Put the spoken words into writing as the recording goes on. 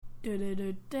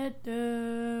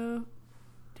Do-do-do-do-do.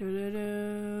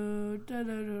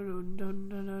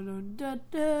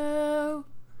 Do-do-do-do-do-do-do-do-do-do.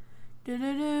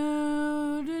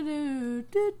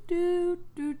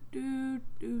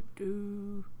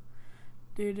 Do-do-do-do-do-do-do-do-do.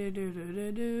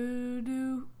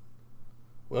 Do-do-do-do-do-do-do.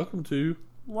 Welcome to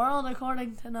World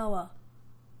According to Noah.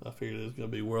 I figured it was going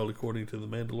to be World According to the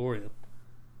Mandalorian.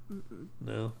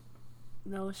 No,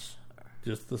 No, sir.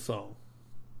 just the song.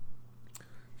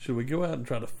 Should we go out and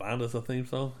try to find us a theme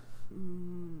song?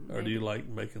 Or do you like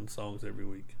making songs every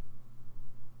week?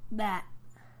 That.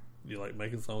 Do you like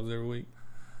making songs every week?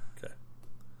 Okay.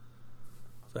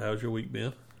 So how's your week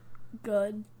been?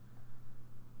 Good.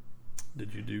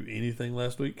 Did you do anything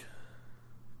last week?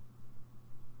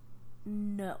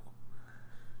 No.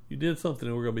 You did something,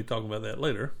 and we're going to be talking about that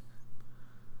later.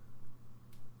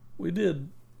 We did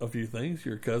a few things.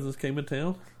 Your cousins came in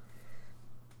town.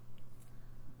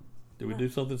 Did we do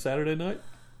something Saturday night?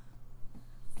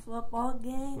 Football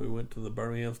game. We went to the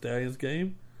Birmingham Stallions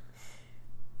game.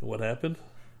 And what happened?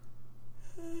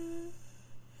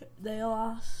 They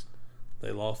lost. They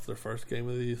lost their first game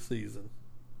of the season.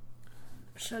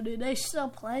 So do they still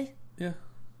play? Yeah.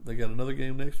 They got another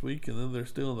game next week, and then they're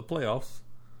still in the playoffs.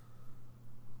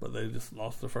 But they just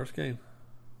lost their first game.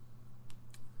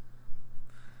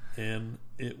 And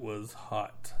it was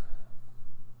hot.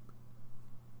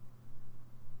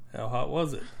 How hot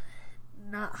was it?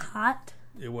 Not hot.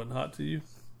 It wasn't hot to you?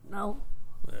 No.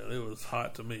 Well, it was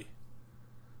hot to me.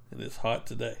 And it's hot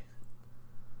today.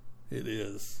 It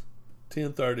is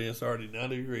 10:30 and it's already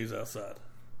 90 degrees outside.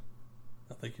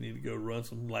 I think you need to go run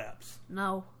some laps.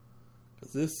 No.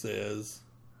 Because this says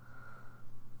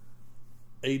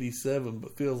 87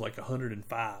 but feels like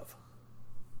 105.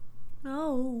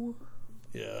 No.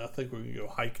 Yeah, I think we're going to go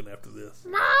hiking after this.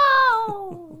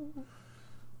 No.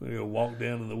 We're going to go walk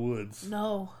down in the woods.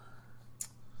 No.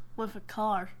 With a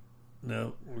car.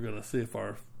 No, we're going to see if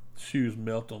our shoes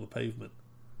melt on the pavement.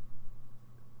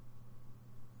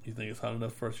 You think it's hot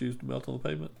enough for our shoes to melt on the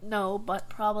pavement? No, but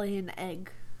probably an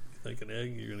egg. You think an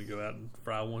egg? You're going to go out and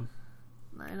fry one?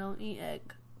 I don't eat egg.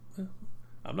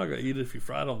 I'm not going to eat it if you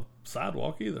fry it on the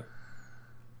sidewalk either.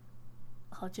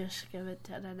 I'll just give it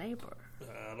to the neighbor.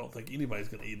 I don't think anybody's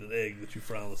going to eat an egg that you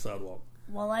fry on the sidewalk.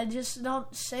 Well, I just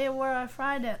don't say where I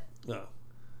fried it. No.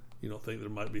 You don't think there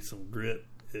might be some grit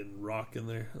and rock in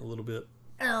there a little bit?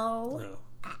 No. No.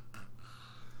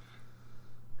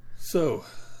 So,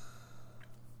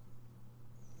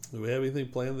 do we have anything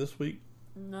planned this week?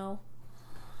 No.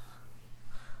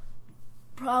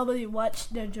 Probably watch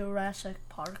the Jurassic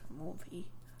Park movie.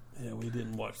 Yeah, we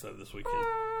didn't watch that this weekend.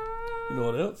 You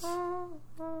know what else?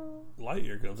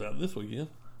 Lightyear comes out this weekend.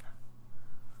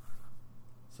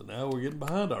 So now we're getting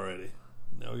behind already.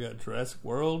 Now we got Jurassic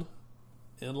World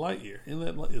and Lightyear.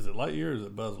 Is it Lightyear or is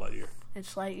it Buzz Lightyear?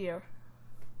 It's Lightyear.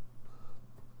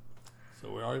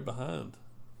 So we're already behind.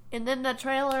 And then the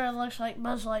trailer, it looks like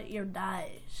Buzz Lightyear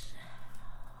dies.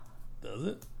 Does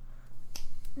it?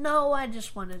 No, I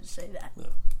just wanted to say that. No.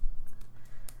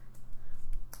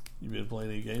 You been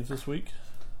playing any games this week?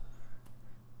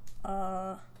 Fortnite.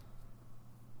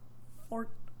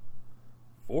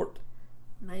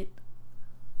 Night.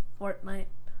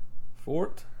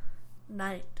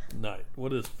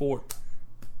 What is Fortnite?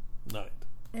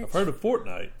 I've heard of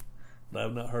Fortnite, but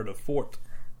I've not heard of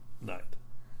Fortnite.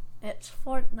 It's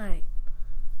Fortnite.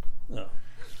 No.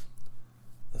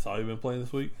 That's all you've been playing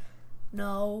this week?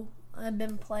 No, I've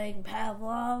been playing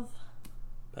Pavlov,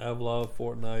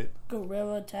 Fortnite,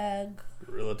 Gorilla Tag.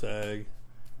 Gorilla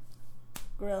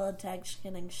Tag's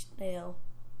getting stale.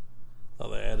 Oh,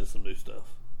 they added some new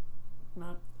stuff.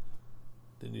 Not.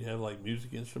 Didn't you have like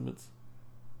music instruments?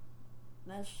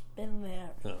 That's been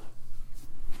there. No.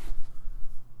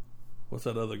 What's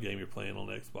that other game you're playing on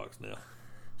Xbox now?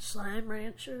 Slime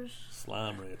Ranchers.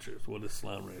 Slime Ranchers. What is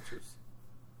Slime Ranchers?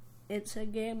 It's a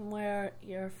game where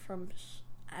you're from,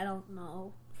 I don't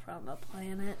know, from a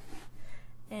planet,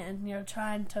 and you're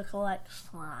trying to collect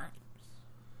slimes.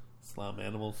 Slime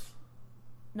animals?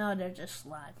 No, they're just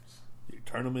slimes. You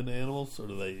turn them into animals, or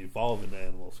do they evolve into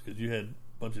animals? Because you had a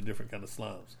bunch of different kind of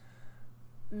slimes.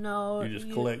 No. You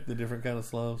just collect the different kind of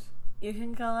slimes? You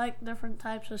can collect different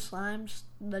types of slimes.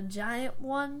 The giant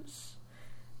ones,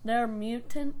 they're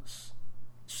mutants,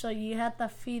 so you have to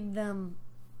feed them.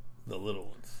 The little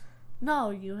ones?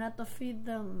 No, you have to feed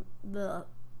them the...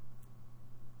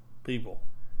 People?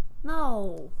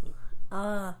 No.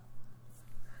 Aliens?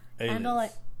 Kind of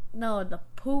like... No, the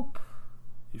poop.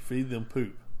 You feed them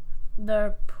poop?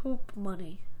 Their poop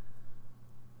money.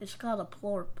 It's called a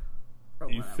plorp.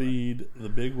 You feed the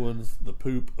big ones the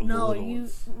poop of the little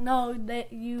ones.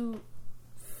 You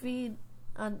feed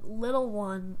a little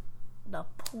one the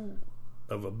poo.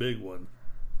 Of a big one.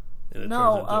 And it No,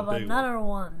 turns into of a big another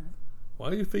one. Why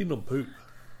are you feeding them poop?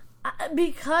 What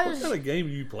Because kind of game are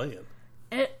you playing?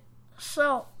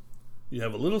 so You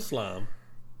have a little slime,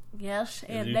 yes,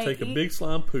 and and you they take a eat. big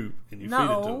slime poop, and you feed it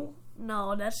to them.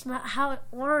 No, that's not how it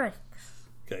works.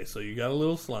 Okay, so you got a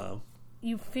little slime,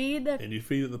 You feed the and you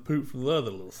feed it the poop from the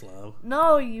other little slime.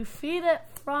 no, you feed it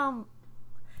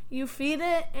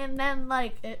and then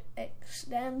like it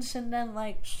extends and then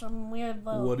like some weird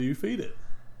little What do you feed it?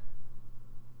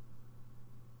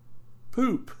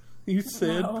 Poop. You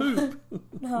said No. poop.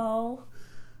 no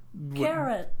What-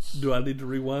 carrots. Do I need to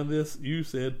rewind this? You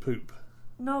said poop.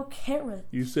 No carrots.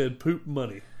 You said poop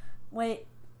money. Wait,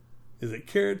 Is it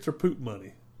carrots or poop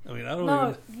money? I mean, I don't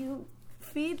no, even... you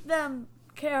feed them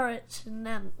carrots and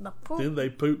then the poop, Then they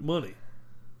poop money.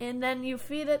 and then you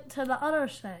feed it to the other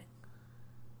thing.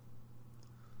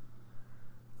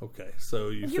 Okay, so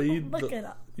you feed look it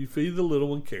up. you feed the little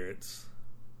one carrots,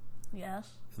 Yes.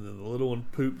 and then the little one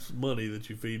poops money that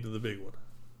you feed to the big one.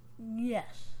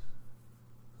 Yes.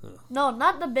 Huh. No,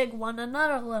 not the big one.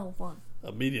 Another little one.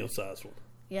 A medium-sized one.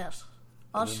 Yes.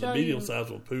 I'll And then show the you. medium-sized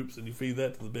one poops, and you feed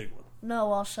that to the big one.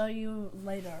 No, I'll show you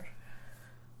later.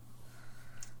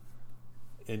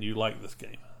 And you like this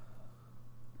game.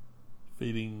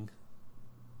 Feeding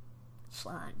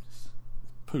Slimes.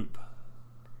 poop.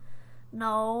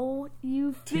 No,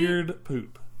 you feed. Tiered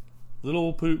poop.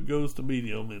 Little poop goes to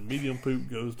medium, and medium poop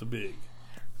goes to big.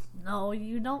 No,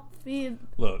 you don't feed.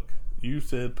 Look, you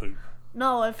said poop.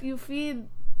 No, if you feed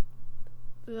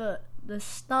the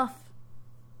stuff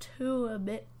to a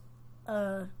bit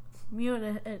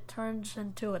mutant, it turns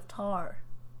into a tar.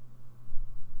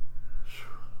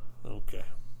 Okay.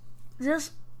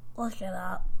 Just look it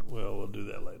up. Well, we'll do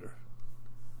that later.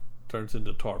 Turns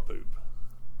into tar poop.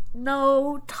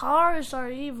 No, tars are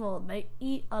evil. They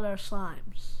eat other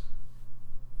slimes.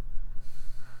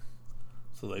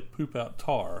 So they poop out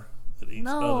tar that eats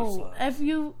other No, slime. if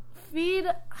you feed.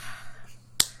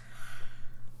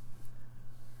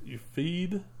 You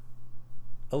feed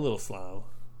a little slime.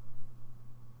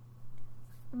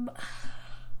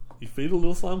 You feed a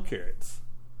little slime carrots.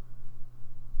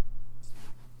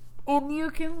 And you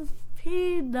can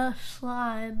feed the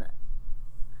slime.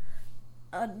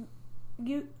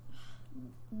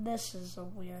 This is a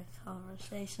weird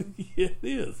conversation. Yeah, it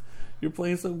is. You're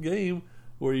playing some game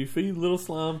where you feed little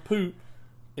slime poop,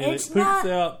 and It's it poops not-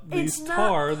 out these it's not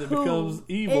tar that poo. becomes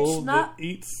evil It's not- that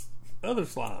eats other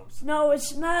slimes. No,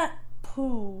 it's not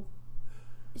poo.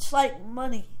 It's like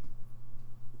money.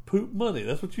 Poop money.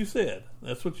 That's what you said.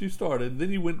 That's what you started.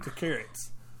 Then you went to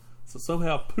carrots. So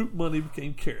somehow poop money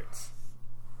became carrots.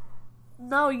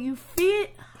 No, you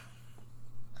feed.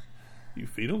 You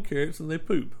feed them carrots and they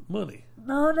poop money.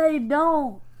 No, they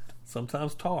don't.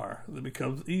 Sometimes tar that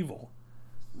becomes evil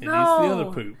and No. eats the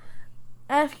other poop.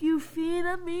 If you feed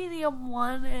a medium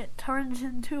one, it turns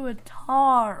into a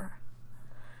tar.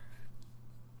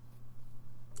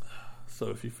 So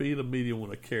if you feed a medium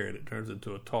one a carrot, it turns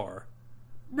into a tar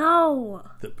No.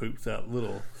 that poops out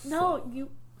little. No, slime.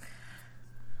 you.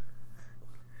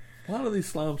 Why do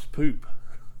these slimes poop?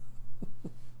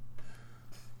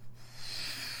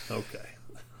 Okay.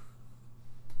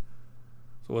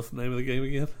 So what's the name of the game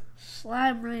again?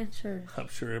 Slime Ranchers. I'm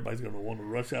sure everybody's going to want to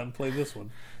rush out and play this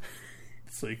one,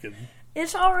 so you can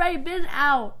Been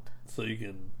out.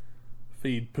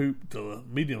 feed poop to the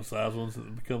medium-sized ones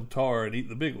that become tar and eat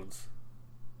the big ones.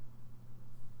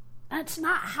 That's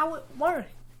not how it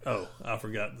works. Oh, I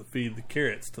forgot to feed the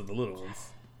carrots to the little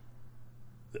ones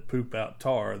that poop out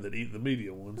tar that eat the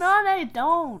medium ones. No, they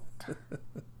don't.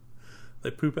 They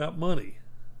poop out money.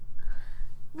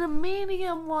 The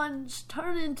medium ones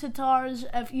turn into tars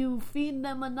if you feed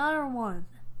them another one.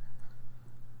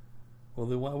 Well,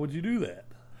 then why would you do that?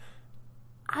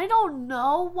 I don't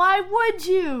know. Why would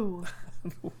you?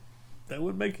 That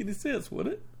wouldn't make any sense, would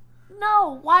it?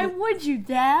 No, why would you,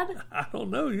 Dad? I don't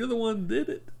know. You're the one that did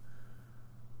it.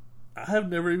 I have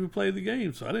never even played the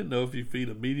game, so I didn't know if you feed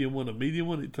a medium one,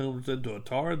 it turns into a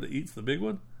tar that eats the big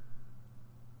one.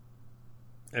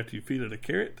 After you feed it a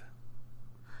carrot.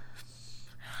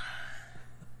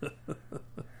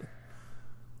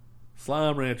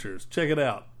 Slime Ranchers, check it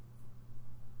out.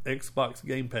 Xbox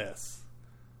Game Pass.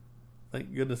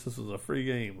 Thank goodness this was a free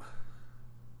game.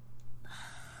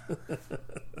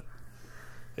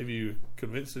 Have you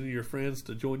convinced any of your friends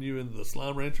to join you in the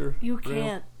Slime Rancher? You realm?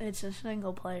 can't. It's a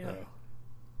single player. No.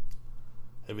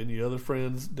 Have any other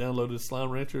friends downloaded Slime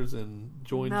Ranchers and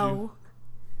joined No. you?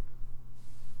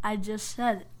 I just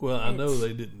said it. Well, I know It's-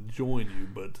 they didn't join you,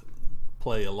 but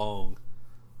play along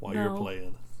while you're No.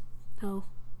 playing. No.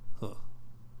 Huh.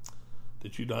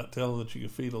 Did you not tell them that you can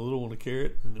feed a little one a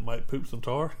carrot and it might poop some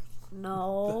tar?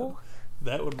 No.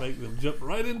 That would make them jump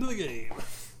right into the game.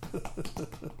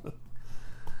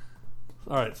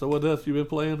 All right, so what else you been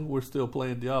playing? We're still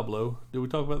playing Diablo. Did we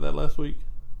talk about that last week?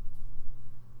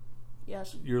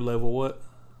 Yes. You're level what?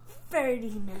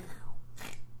 30 now.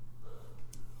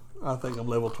 I think I'm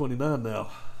level 29 now.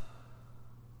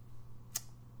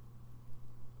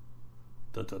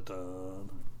 Dun, dun, dun.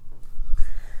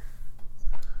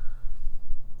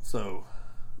 So,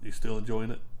 you still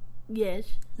enjoying it? Yes.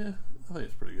 Yeah, I think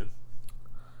it's pretty good.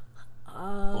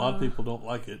 A lot of people don't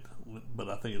like it, but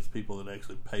I think it's people that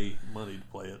actually pay money to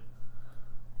play it.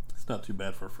 It's not too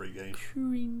bad for a free game.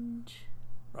 Cringe.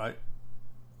 Right?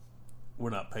 We're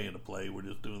not paying to play, we're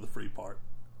just doing the free part.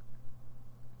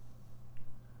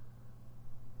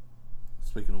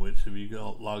 Speaking of which, have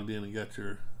you logged in and got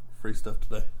your free stuff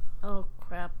today? Oh,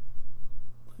 crap.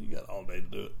 You got all day to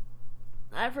do it.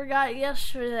 I forgot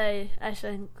yesterday, I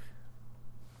think.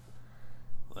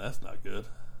 Well, that's not good.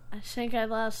 I think I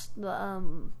lost the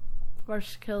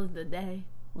first kill of the day.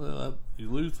 Well, you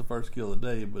lose the first kill of the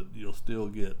day, but you'll still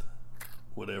get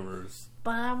whatever's...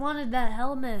 But I wanted that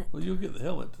helmet. Well, you'll get the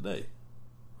helmet today.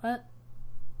 What?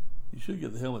 You should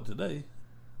get the helmet today.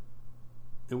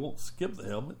 It won't skip the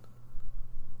helmet.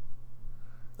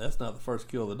 That's not the first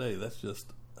kill of the day. That's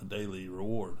just a daily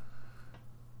reward.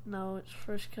 No, it's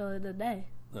first kill of the day.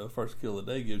 No, the first kill of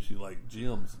the day gives you like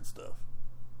gems and stuff.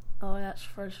 Oh, that's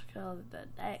first kill of the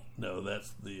day. No,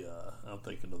 that's the, I'm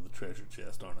thinking of the treasure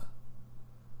chest, aren't I?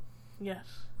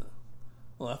 Yes.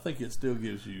 Well, I think it still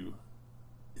gives you,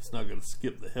 it's not going to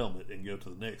skip the helmet and go to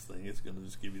the next thing. It's going to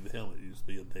just give you the helmet. You just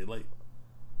be a day late.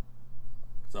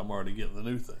 Because I'm already getting the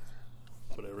new thing.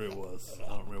 Whatever it was. I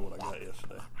don't remember what I got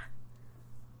yesterday.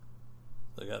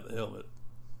 I got the helmet.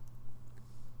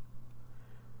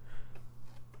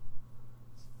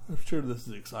 I'm sure this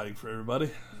is exciting for everybody.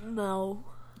 No.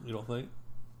 You don't think?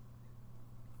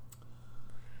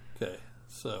 Okay,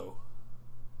 so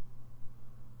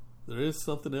there is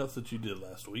something else that you did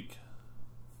last week,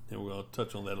 and we're going to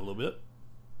touch on that a little bit.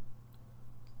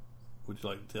 Would you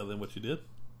like to tell them what you did?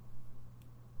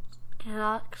 An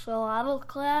axolotl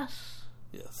class?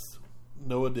 Yes.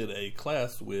 Noah did a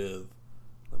class with,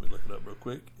 let me look it up real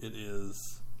quick. It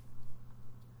is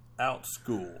Out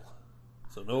School.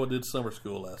 So Noah did summer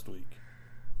school last week.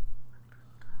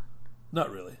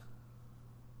 Not really.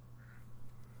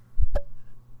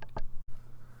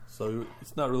 So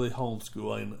it's not really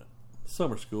homeschooling,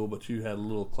 summer school, but you had a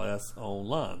little class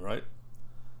online, right?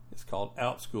 It's called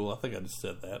Out School. I think I just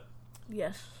said that.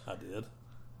 Yes. I did.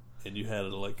 And you had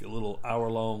like a little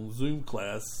hour-long Zoom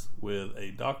class with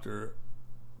a doctor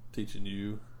teaching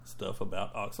you stuff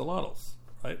about axolotls,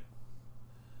 right?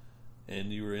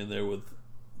 And you were in there with,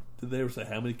 did they ever say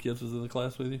how many kids was in the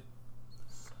class with you?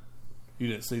 You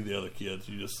didn't see the other kids,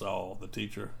 you just saw the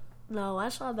teacher. No, I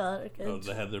saw the other kids. Oh,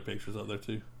 they had their pictures up there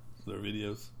too? Their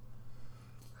videos?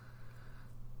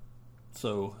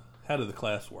 So, how did the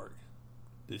class work?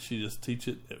 Did she just teach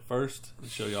it at first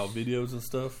and show y'all videos and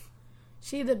stuff?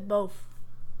 She did both.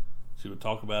 She would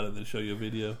talk about it and then show you a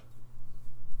video?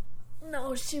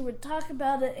 No, she would talk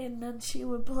about it and then she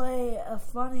would play a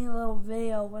funny little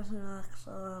video with an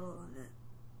axolotl in it.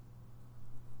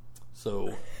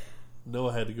 So,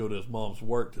 Noah had to go to his mom's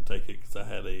work to take it because I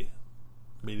had a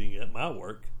meeting at my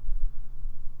work.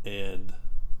 And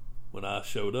when I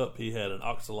showed up, he had an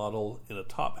axolotl in a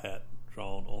top hat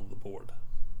drawn on the board.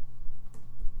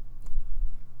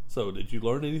 So, did you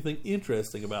learn anything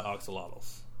interesting about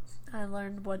axolotls? I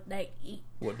learned what they eat.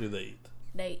 What do they eat?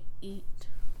 They eat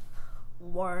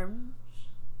worms,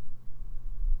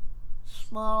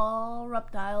 small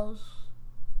reptiles.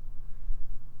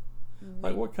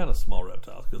 Like what kind of small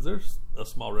reptiles? Because there's a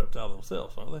small reptile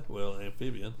themselves, aren't they? Well,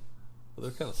 amphibian. But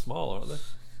they're kind of small, aren't they?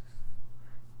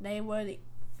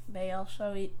 They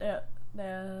also eat the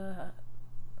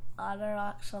other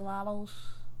axolotls.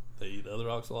 They eat other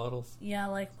axolotls? Yeah,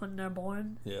 like when they're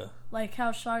born. Yeah. Like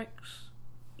how sharks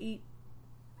eat.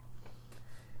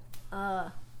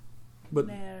 But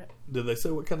did they say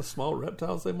what kind of small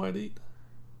reptiles they might eat?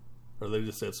 Or they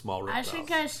just said small reptiles? I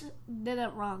think I did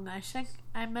it wrong. I think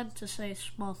I meant to say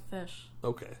small fish.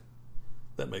 Okay.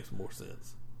 That makes more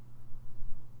sense.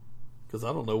 Because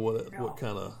I don't know what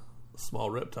kind of small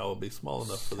reptile would be small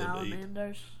enough for them to eat.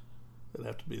 Salamanders. They'd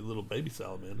have to be little baby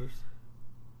salamanders.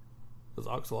 Because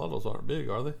axolotls aren't big,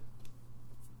 are they?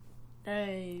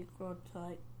 They grow to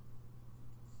like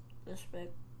this big.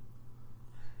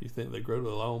 You think they grow to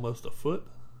almost a foot?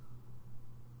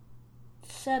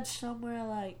 It said somewhere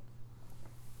like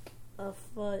a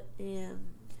foot and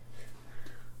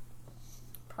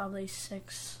probably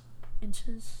 6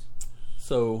 inches.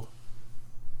 So,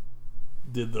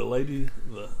 did the lady,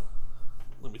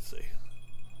 let me see.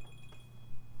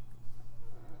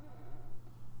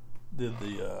 Did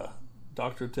the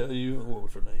doctor tell you, what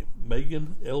was her name?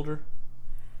 Megan Elder?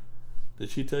 Did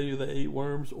she tell you they ate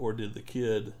worms, or did the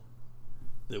kid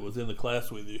that was in the class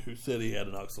with you who said he had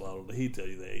an oxalotl, did he tell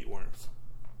you they ate worms?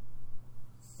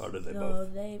 Or did they both? No,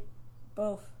 they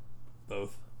both.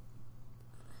 Both?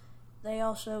 They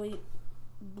also eat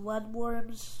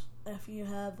bloodworms if you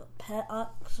have a pet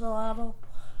oxalotl.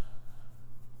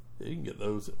 Yeah, you can get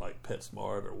those at like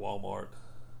PetSmart or Walmart.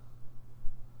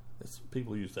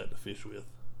 People use that to fish with.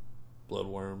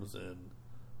 Bloodworms and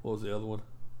what was the other one?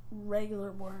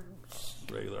 Regular worms.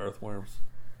 Regular earthworms.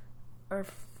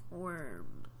 Earthworms.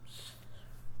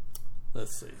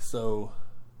 Let's see. So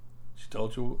she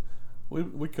told you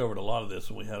we covered a lot of this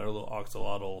when we had our little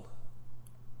oxalotl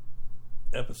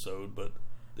episode, but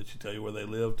did she tell you where they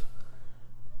lived?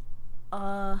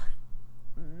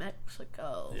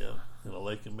 Mexico. Yeah, in a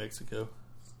lake in Mexico.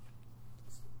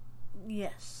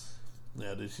 Yes.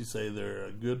 Now, did she say they're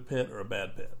a good pet or a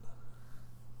bad pet?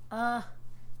 Well,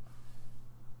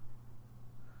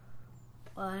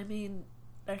 I mean,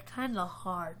 they're kind of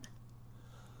hard.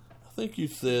 I think you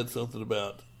said something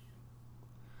about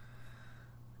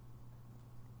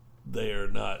they are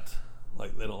not,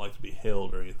 like, they don't like to be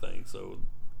held or anything, so...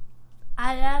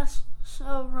 I asked,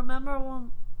 so remember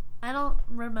when, I don't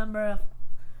remember if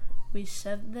we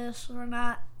said this or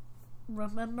not.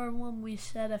 Remember when we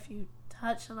said if you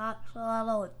touch an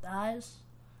oxalotl, it dies?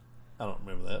 I don't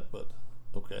remember that, but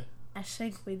okay. I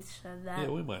think we said that. Yeah,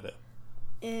 we might have.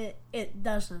 It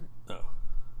doesn't. No.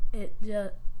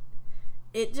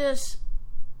 It just,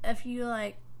 if you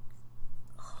like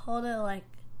hold it like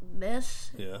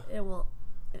this, Yeah. it will.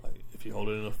 Like if you hold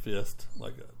it in a fist,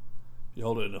 if you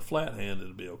hold it in a flat hand,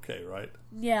 it'll be okay, right?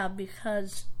 Yeah,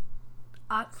 because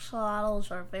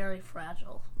oxalotls are very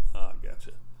fragile. Ah,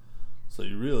 gotcha. So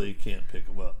you really can't pick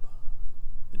them up.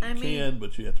 And you can,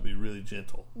 but you have to be really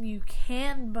gentle. You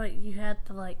can, but you have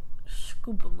to like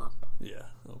scoop them up. Yeah,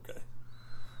 okay.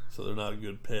 So they're not a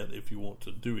good pet if you want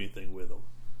to do anything with them.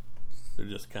 They're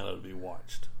just kind of to be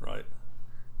watched, right?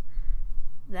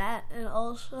 That, and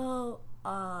also,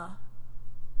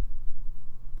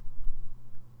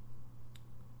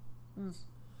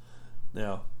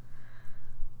 Now,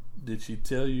 did she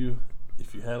tell you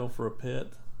if you had them for a pet,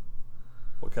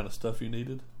 what kind of stuff you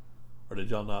needed? Or did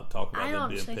y'all not talk about them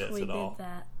being pets at all? Did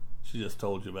that. She just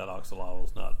told you about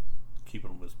oxalotls, not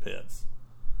keeping them as pets.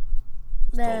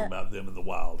 Just told about them in the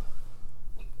wild.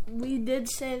 We did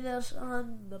say this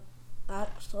on the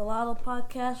Oxalotl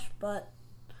podcast, but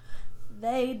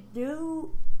they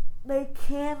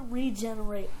can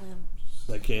regenerate limbs.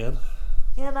 They can?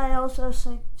 And I also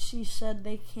think she said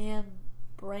they can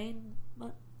brain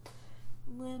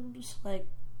limbs, like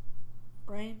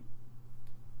brain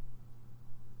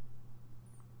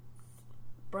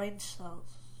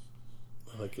cells.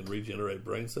 They can regenerate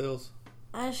brain cells?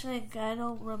 I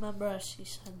don't remember if she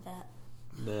said that.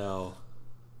 Now,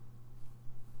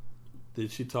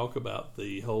 did she talk about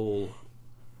the whole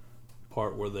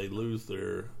part where they lose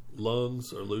their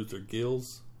lungs or lose their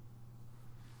gills?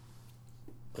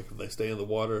 Like if they stay in the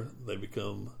water, they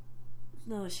become...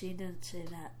 No, she didn't say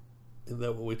that. Isn't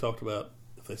that what we talked about?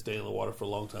 If they stay in the water for a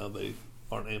long time, they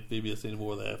aren't amphibious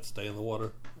anymore, they have to stay in the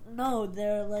water? No,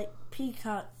 they're like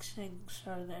peacock things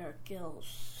are their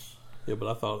gills. Yeah, but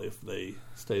I thought if they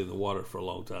stayed in the water for a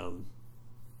long time,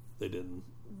 they didn't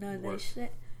work.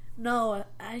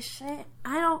 I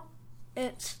don't.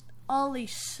 It's only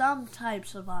some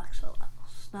types of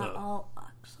oxalotls, not all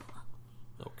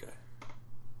oxalotls. Okay.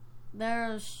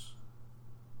 There's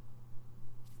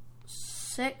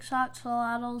 6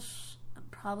 oxalotls. I'm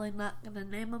probably not going to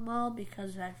name them all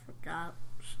because I forgot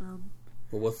some.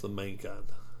 Well, what's the main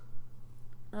kind?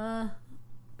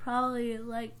 Probably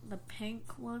like the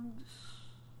pink ones.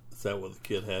 Is that what the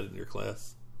kid had in your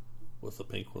class? What's the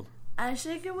pink one? I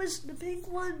think it was the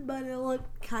pink one, but it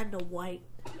looked kind of white.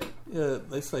 Yeah,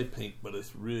 they say pink, but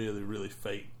it's really, really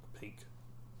fake pink.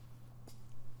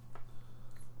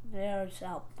 There's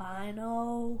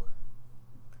albino.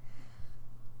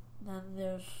 Then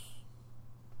there's,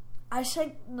 I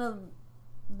think the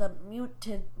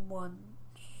mutant ones.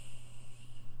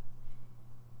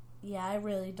 Yeah, I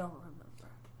really don't remember.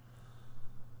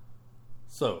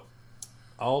 So,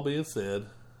 all being said,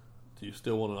 do you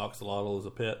still want an oxalotl as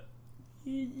a pet?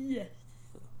 Yes.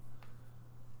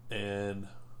 And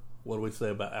what do we say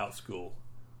about OutSchool?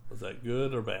 Was that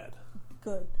good or bad?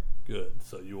 Good. Good.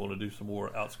 So you want to do some more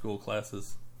OutSchool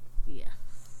classes? Yes.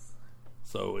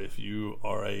 So if you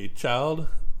are a child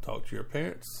talk to your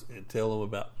parents and tell them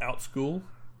about OutSchool.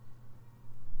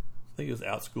 I think it was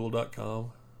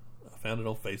outschool.com. I found it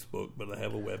on Facebook, but I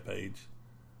have a web page.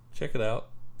 Check it out.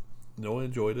 Noah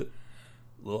enjoyed it.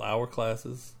 Little hour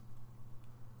classes.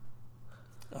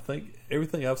 I think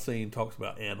everything I've seen talks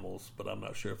about animals, but I'm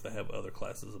not sure if they have other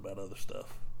classes about other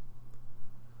stuff.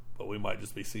 But we might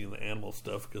just be seeing the animal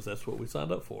stuff because that's what we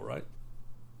signed up for, right?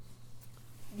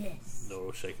 Yes. Noah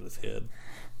was shaking his head.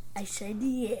 I said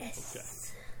yes.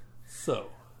 Okay. So,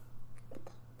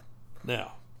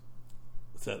 now,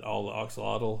 is that all the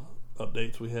Oxalotl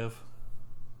updates we have?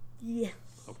 Yes.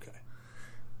 Okay.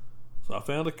 So I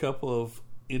found a couple of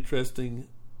interesting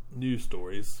news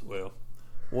stories. Well,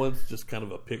 one's just kind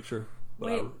of a picture, but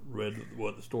Wait. I read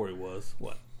what the story was.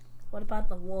 What? What about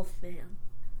the Wolfman?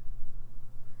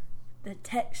 The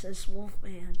Texas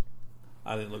Wolfman.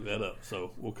 I didn't look that up,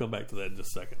 so we'll come back to that in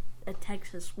just a second. The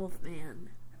Texas Wolfman.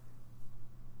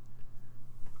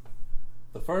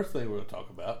 The first thing we're going to talk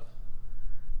about.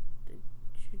 Did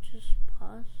you just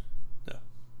pause? No.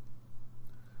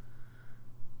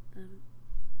 Um,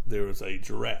 There was a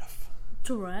giraffe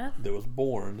Giraffe? that was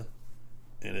born,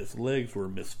 and its legs were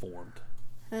misformed.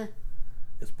 Huh.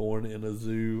 It's born in a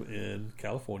zoo in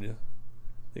California.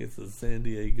 I think it's the San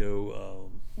Diego.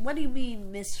 What do you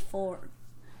mean misformed?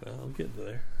 Well, I'm getting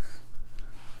there.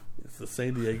 It's the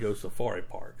San Diego Safari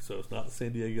Park, so it's not the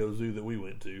San Diego Zoo that we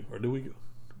went to. Or do we go?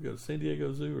 Did we go to San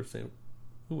Diego Zoo or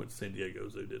we went to San Diego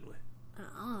Zoo, didn't we?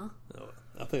 No,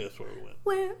 I think that's where we went.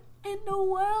 Where in the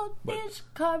world But- is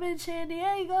Carmen San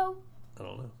Diego? I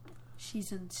don't know.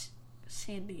 She's in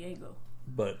San Diego.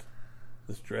 But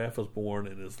this giraffe was born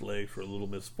and his legs were a little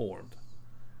misformed.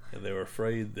 And they were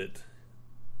afraid that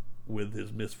with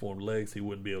his misformed legs he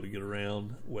wouldn't be able to get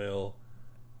around well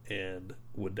and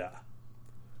would die.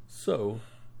 So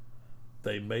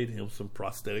they made him some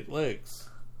prosthetic legs.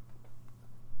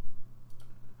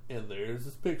 And there's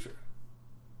this picture.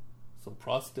 Some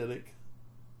prosthetic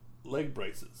leg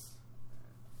braces.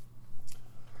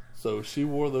 So she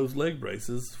wore those leg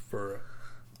braces for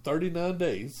 39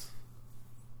 days,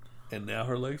 and now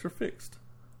her legs are fixed.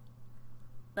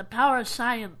 The power of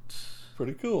science.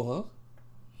 Pretty cool, huh?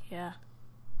 Yeah.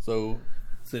 So,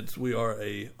 since we are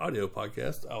a audio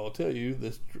podcast, I will tell you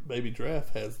this baby giraffe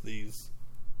has these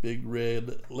big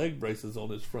red leg braces on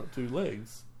his front two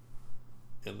legs,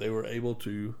 and they were able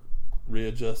to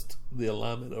readjust the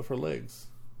alignment of her legs.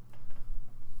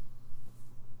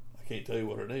 I can't tell you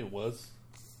what her name was.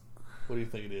 What do you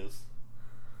think it is?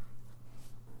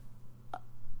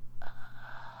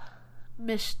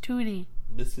 Miss Tooney.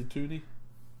 Missy Tooney?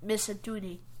 Miss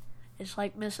Tooney. It's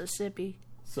like Mississippi.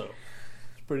 So,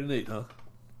 it's pretty neat, huh?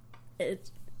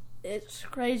 It's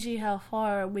crazy how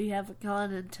far we have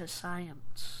gone into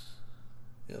science.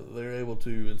 Yeah, they're able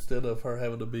to, instead of her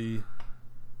having to be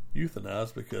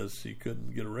euthanized because she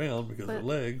couldn't get around because of her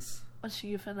legs, What's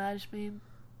euthanize mean?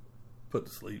 put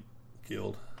to sleep,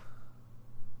 killed.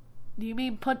 Do you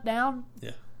mean put down?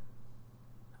 Yeah.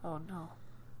 Oh no.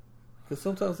 Because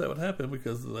sometimes that would happen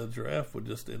because the giraffe would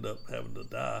just end up having to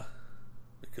die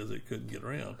because it couldn't get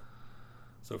around.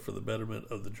 So for the betterment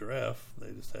of the giraffe,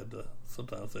 they just had to,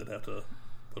 sometimes they'd have to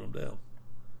put them down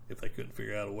if they couldn't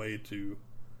figure out a way to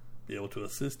be able to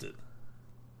assist it.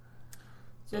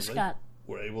 So they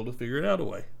were able to figure it out a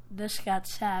way. This got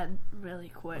sad really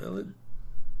quick. Well,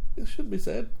 it shouldn't be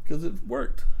sad because it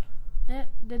worked.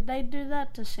 Did they do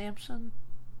that to Samson?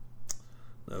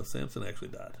 No, Samson actually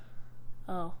died.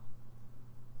 Oh.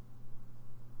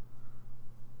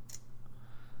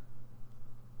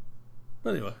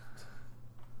 But anyway.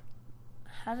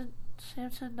 How did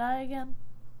Samson die again?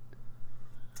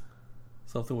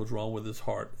 Something was wrong with his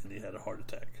heart and he had a heart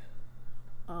attack.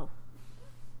 Oh.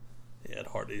 He had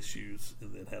heart issues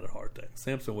and then had a heart attack.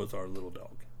 Samson was our little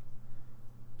dog.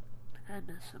 I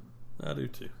miss him. I do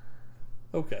too.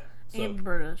 Okay. So, And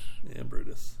Brutus. And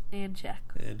Brutus. And Jack.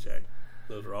 And Jack.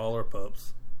 Those are all our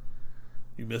pups.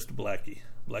 You missed Blackie.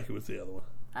 Blackie was the other one.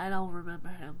 I don't remember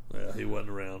him. Yeah, he wasn't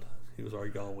around. He was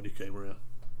already gone when you came around.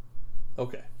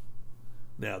 Okay.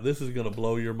 Now, this is going to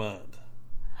blow your mind.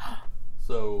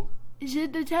 So... Is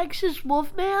it the Texas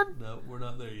Wolfman? No, we're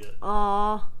not there yet.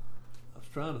 Aw. I was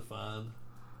trying to find...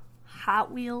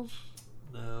 Hot Wheels?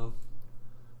 No.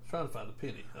 I was trying to find a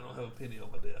penny. I don't have a penny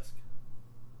on my desk.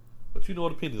 But you know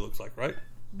what a penny looks like, right?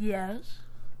 Yes.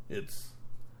 It's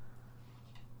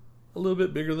a little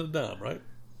bit bigger than a dime, right?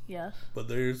 Yes. But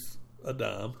there's a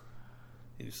dime.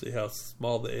 And you see how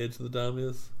small the edge of the dime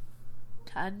is?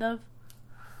 Kind of.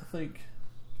 I think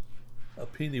a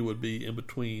penny would be in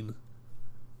between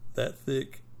that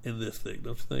thick and this thick,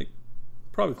 don't you think?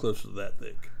 Probably closer to that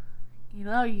thick. You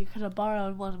know, you could have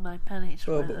borrowed one of my pennies.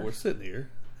 Well, for but this. we're sitting here,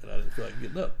 and I didn't feel like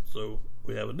getting up, so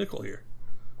we have a nickel here.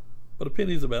 But a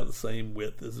penny's about the same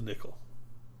width as a nickel.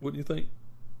 Wouldn't you think?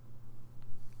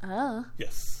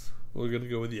 Yes. We're going to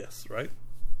go with yes, right?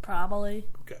 Probably.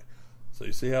 Okay. So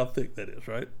you see how thick that is,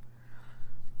 right?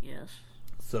 Yes.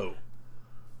 So,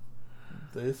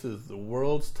 this is the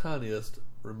world's tiniest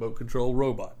remote control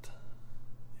robot.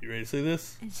 You ready to see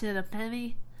this? Is it a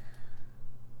penny?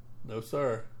 No,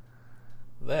 sir.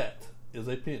 That is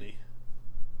a penny.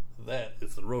 That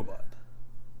is the robot.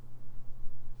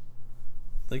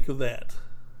 Think of that.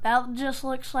 That just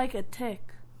looks like a tick.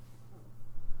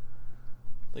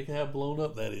 Think of how blown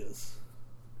up that is.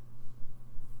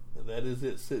 And that is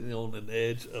it sitting on an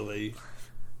edge of a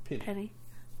penny.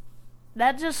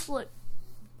 That just looks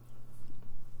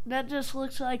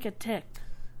like a tick.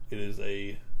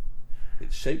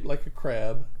 It's shaped like a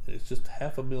crab, and it's just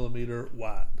 0.5 millimeter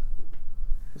wide.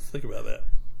 Let's think about that.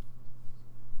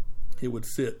 It would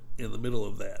sit in the middle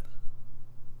of that.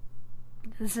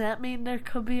 Does that mean there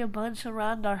could be a bunch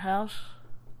around our house?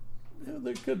 Yeah,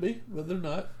 there could be, but they're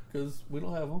not, because we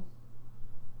don't have them.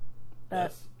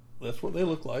 That's what they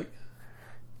look like.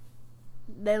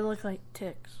 They look like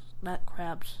ticks, not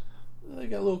crabs. They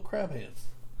got little crab hands.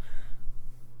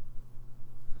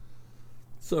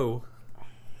 So,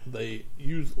 they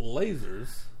use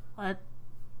lasers. What?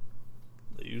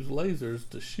 They use lasers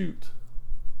to shoot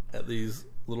at these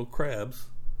little crabs.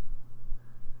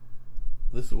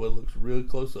 This is what it looks really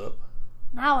close up.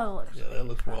 Now it looks. Yeah, that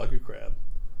looks more like a crab.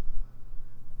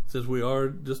 Since we are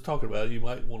just talking about it, you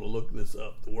might want to look this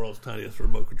up. The world's tiniest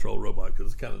remote control robot,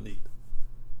 because it's kind of neat.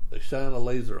 They shine a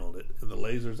laser on it, and the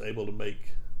laser is able to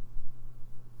make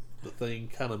the thing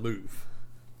kind of move.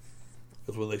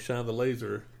 Because when they shine the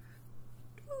laser,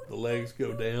 the legs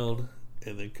go down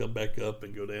and then come back up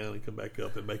and go down and come back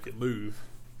up and make it move.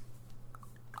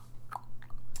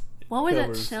 What would it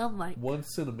Covers sound like? 1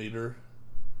 centimeter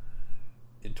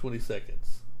in 20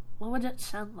 seconds. What would it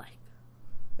sound like?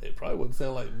 It probably wouldn't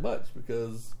sound like much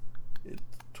because it's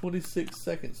 26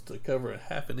 seconds to cover a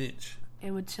 1/2 inch. It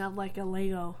would sound like a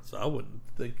Lego. So I wouldn't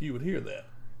think you would hear that.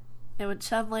 It would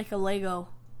sound like a Lego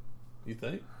You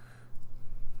think?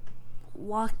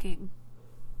 walking.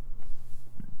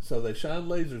 So they shine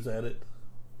lasers at it,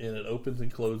 and it opens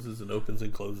and closes and opens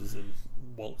and closes and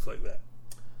walks like that.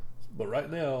 But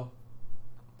right now,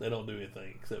 they don't do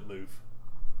anything except move.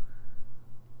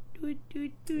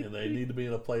 And they need to be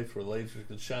in a place where lasers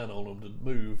can shine on them to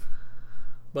move.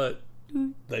 But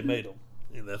they made them,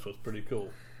 and that's what's pretty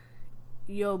cool.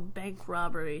 Yo, bank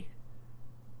robbery.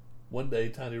 One day,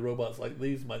 tiny robots like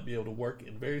these might be able to work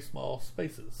in very small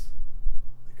spaces.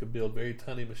 They could build very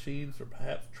tiny machines or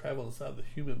perhaps travel inside the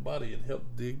human body and help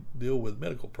deal with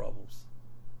medical problems.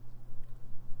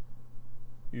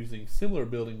 Using similar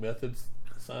building methods,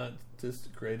 scientists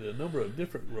created a number of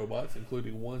different robots,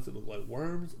 including ones that look like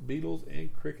worms, beetles,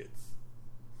 and crickets.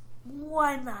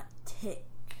 Why not tick?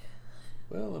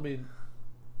 Well, I mean,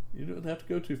 you don't have to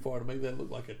go too far to make that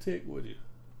look like a tick, would you?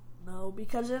 No,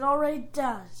 because it already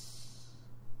does.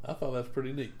 I thought that's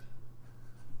pretty neat.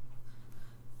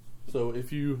 So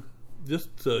if you,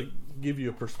 just to give you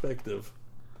a perspective,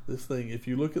 this thing, if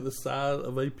you look at the side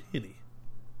of a penny,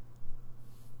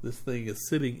 this thing is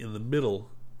sitting in the middle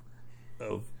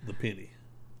of the penny.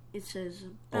 It says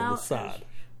about On the side.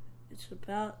 It's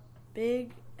about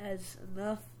big as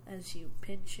enough as you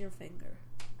pinch your finger.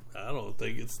 I don't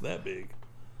think it's that big.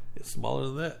 It's smaller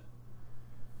than that.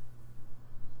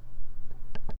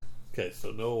 Okay,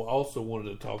 so Noah also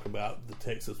wanted to talk about the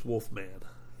Texas Wolfman.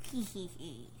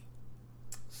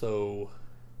 So,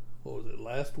 what was it,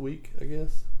 last week, I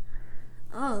guess?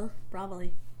 Oh,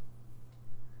 probably.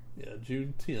 Yeah,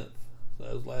 June 10th. So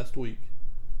that was last week.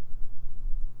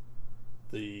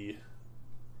 The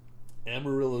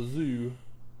Amarillo Zoo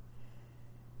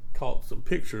caught some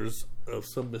pictures of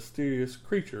some mysterious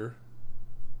creature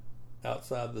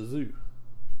outside the zoo.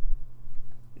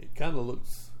 It kind of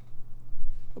looks...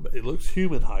 It looks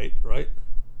human height, right?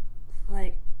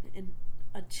 Like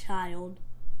a child.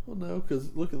 Well, no,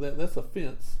 because look at that. That's a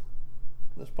fence.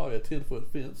 That's probably a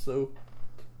 10-foot fence, so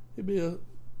it'd be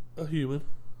a human,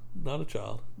 not a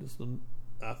child.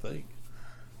 I think.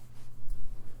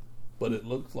 But it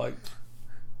looks like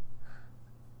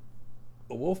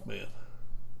a wolf man.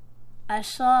 I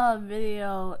saw a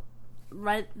video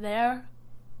right there,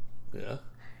 Yeah,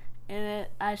 and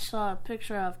I saw a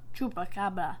picture of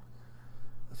Chupacabra.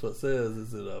 that's what it says.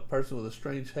 Is it a person with a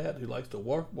strange hat who likes to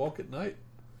walk at night,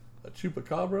 a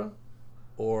chupacabra,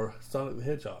 or Sonic the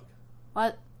Hedgehog?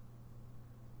 What?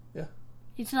 Yeah,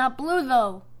 He's not blue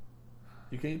though.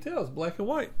 you can't tell. It's black and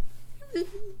white.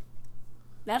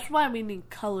 That's why we need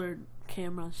colored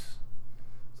cameras.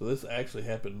 So this actually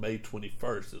happened May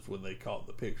 21st is when they caught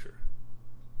the picture.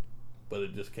 But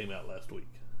it just came out last week.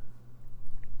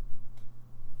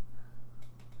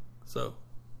 So,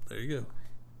 there you go.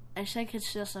 I think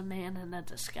it's just a man in a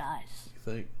disguise. You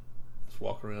think? Just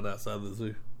walk around outside the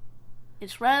zoo.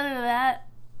 It's rather that.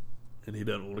 And he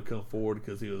doesn't want to come forward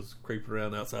because he was creeping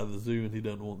around outside the zoo and he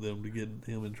doesn't want them to get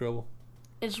him in trouble.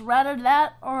 It's rather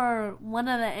that or one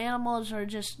of the animals are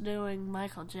just doing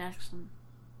Michael Jackson.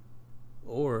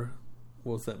 Or,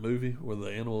 what's that movie where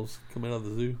the animals come out of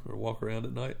the zoo or walk around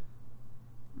at night?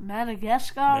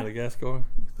 Madagascar? Madagascar?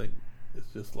 You think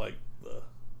it's just like the...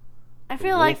 I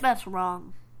feel like that's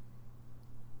wrong.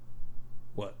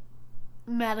 What?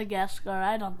 Madagascar,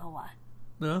 I don't know why.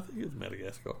 No, I think it's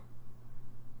Madagascar.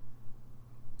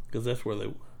 Because that's where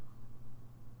they...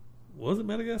 Was it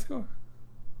Madagascar?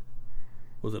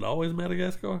 Was it always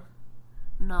Madagascar?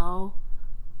 No.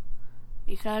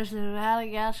 Because in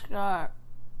Madagascar,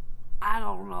 I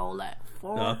don't know that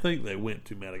for. No, I think they went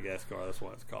to Madagascar. That's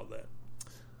why it's called that.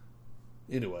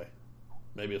 Anyway,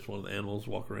 maybe it's one of the animals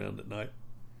walk around at night.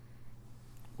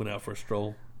 Went out for a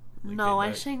stroll. No,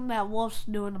 I think that wolf's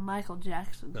doing a Michael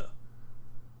Jackson. No.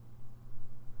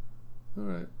 All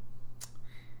right.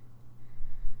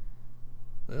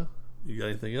 Well, you got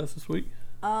anything else this week?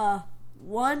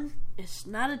 1, it's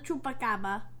not a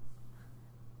chupacabra.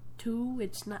 2,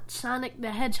 it's not Sonic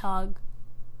the Hedgehog.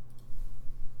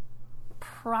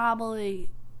 Probably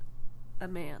a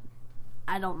man.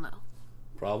 I don't know.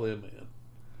 Probably a man.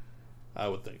 I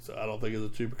would think so. I don't think it's a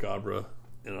chupacabra,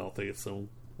 and I don't think it's some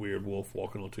weird wolf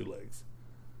walking on 2 legs.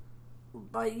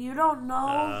 But you don't know.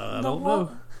 I don't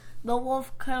know. The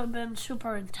wolf could have been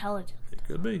super intelligent. It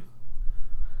could be.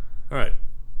 All right.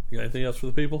 You got anything else for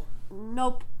the people?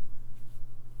 Nope.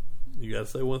 You got to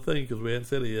say one thing because we hadn't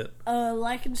said it yet.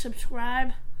 Like and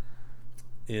subscribe.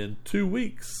 In 2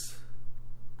 weeks,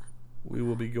 we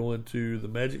will be going to the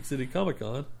Magic City Comic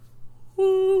Con.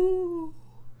 Woo!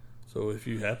 So if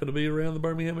you happen to be around the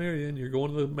Birmingham area and you're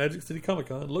going to the Magic City Comic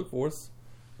Con, look for us.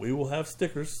 We will have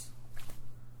stickers.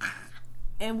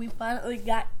 And we finally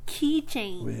got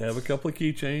keychains. We have a couple of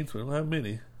keychains. We don't have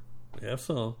many. We have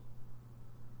some.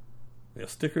 We have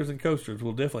stickers and coasters.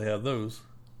 We'll definitely have those.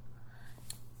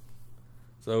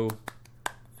 So,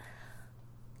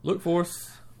 look for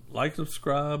us. Like,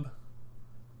 subscribe.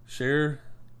 Share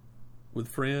with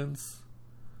friends.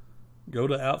 Go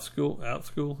to Outschool.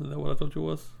 Outschool? Is that what I thought it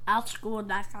was?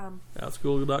 Outschool.com.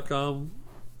 Outschool.com.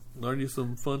 Learn you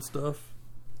some fun stuff.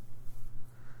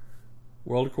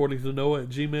 World According to Noah at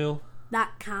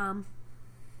gmail.com.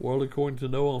 World According to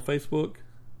Noah on Facebook.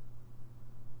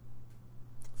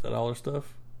 Is that all our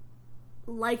stuff?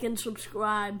 Like and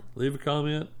subscribe. Leave a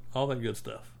comment. All that good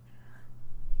stuff.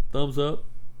 Thumbs up.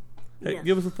 Heck, Yes.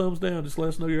 give us a thumbs down. Just let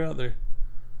us know you're out there.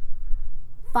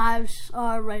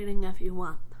 5-star rating if you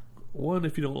want. 1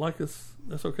 if you don't like us.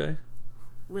 That's okay.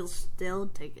 We'll still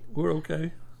take it. We're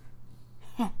okay.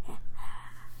 All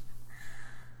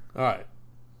right.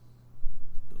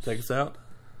 Take us out.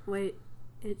 Wait,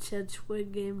 it said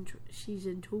Squid Game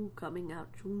Season 2 coming out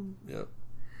soon. Yep.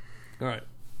 All right.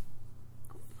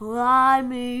 Fly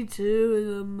me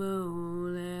to the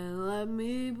moon and let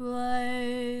me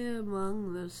play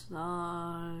among the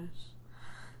stars.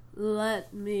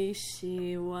 Let me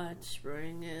see what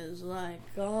spring is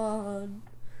like on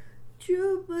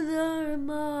Jupiter and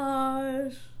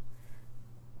Mars.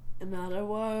 In other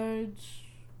words,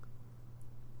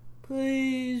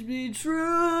 please be true.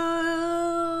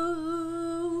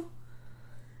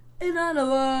 In other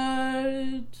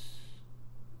words,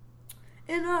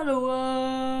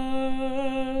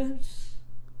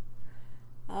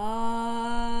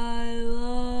 I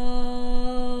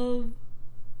love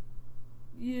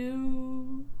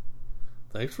you.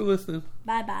 Thanks for listening.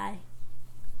 Bye-bye.